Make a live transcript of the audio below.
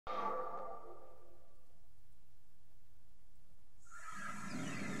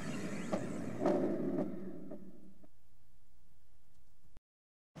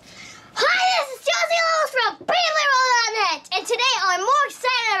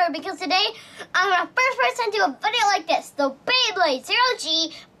Because today I'm the first person to do a video like this. The Beyblade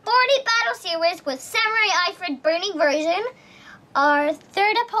 0G 40 Battle Series with Samurai Ifraid Burning version. Our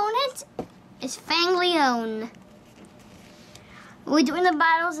third opponent is Fang Leone. We're doing the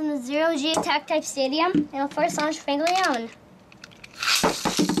battles in the 0G Attack Type Stadium. And I'll first launch Fang Leone.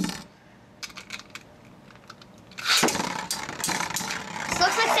 So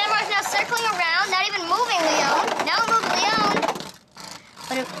looks like Samurai's now circling around, not even moving Leone. Now moving Leone.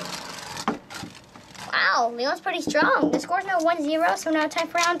 Wow, Leone's pretty strong. The score's now 1-0, so now time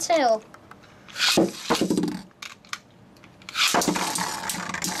for round 2.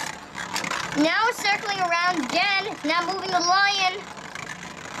 Now circling around again. Now moving the lion.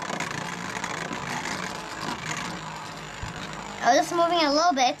 Oh, just moving a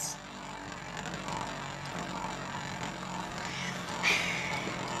little bit.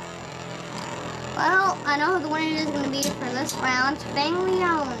 Well, I know who the winner is going to be for this round. Fang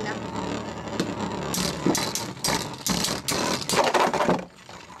Leone.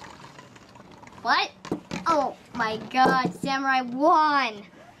 What? Oh my god, Samurai won!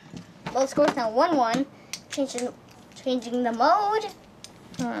 Both scores now 1-1. Changing the mode.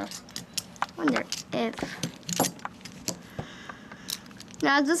 Wonder if...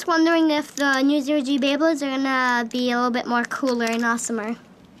 Now I was just wondering if the new 0G Beyblades are gonna be a little bit more cooler and awesomer.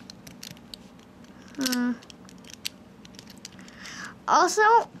 Also,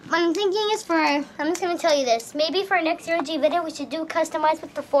 what I'm thinking is I'm just gonna tell you this. Maybe for our next 0G video, we should do customized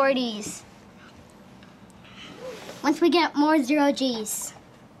with the 40s. Once we get more 0Gs.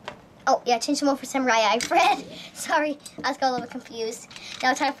 Oh, yeah, change them over for Samurai Ifraid. Sorry, I was got a little bit confused.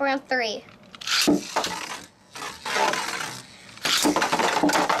 Now time for round 3.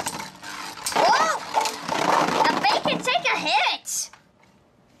 Whoa! The bacon take a hit!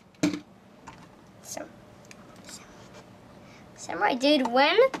 Samurai did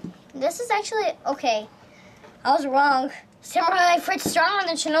win. This is actually, okay. I was wrong. Samurai Ifraid's stronger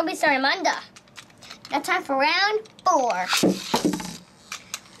than Shinobi Saramanda. Now time for round 4.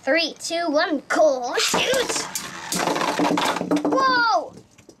 3, 2, 1, go, shoot! Whoa!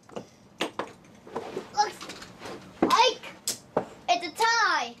 Looks like it's a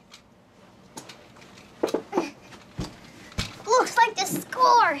tie. Looks like the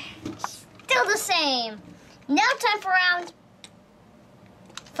score is still the same. Now time for round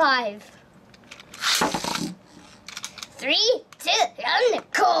 5. 3, 2, 1,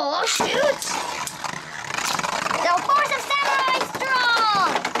 go, shoot! The force of Samurai is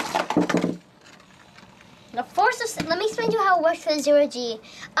strong! The force of... Let me explain to you how it works for the 0G.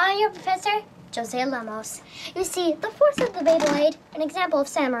 I'm your professor, Jose Lamos. You see, the force of the Beyblade, an example of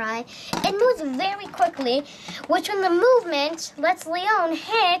Samurai, it moves very quickly, which when the movement lets Leone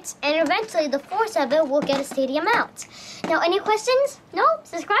hit, and eventually the force of it will get a stadium out. Now, any questions? No?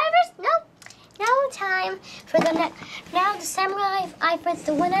 Subscribers? No? Now time for the next. Now the Samurai Ifraid's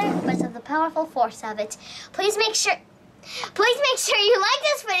the winner because of the powerful force of it. Please make sure you like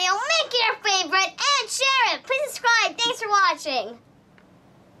this video, make it your favorite, and share it. Please subscribe. Thanks for watching.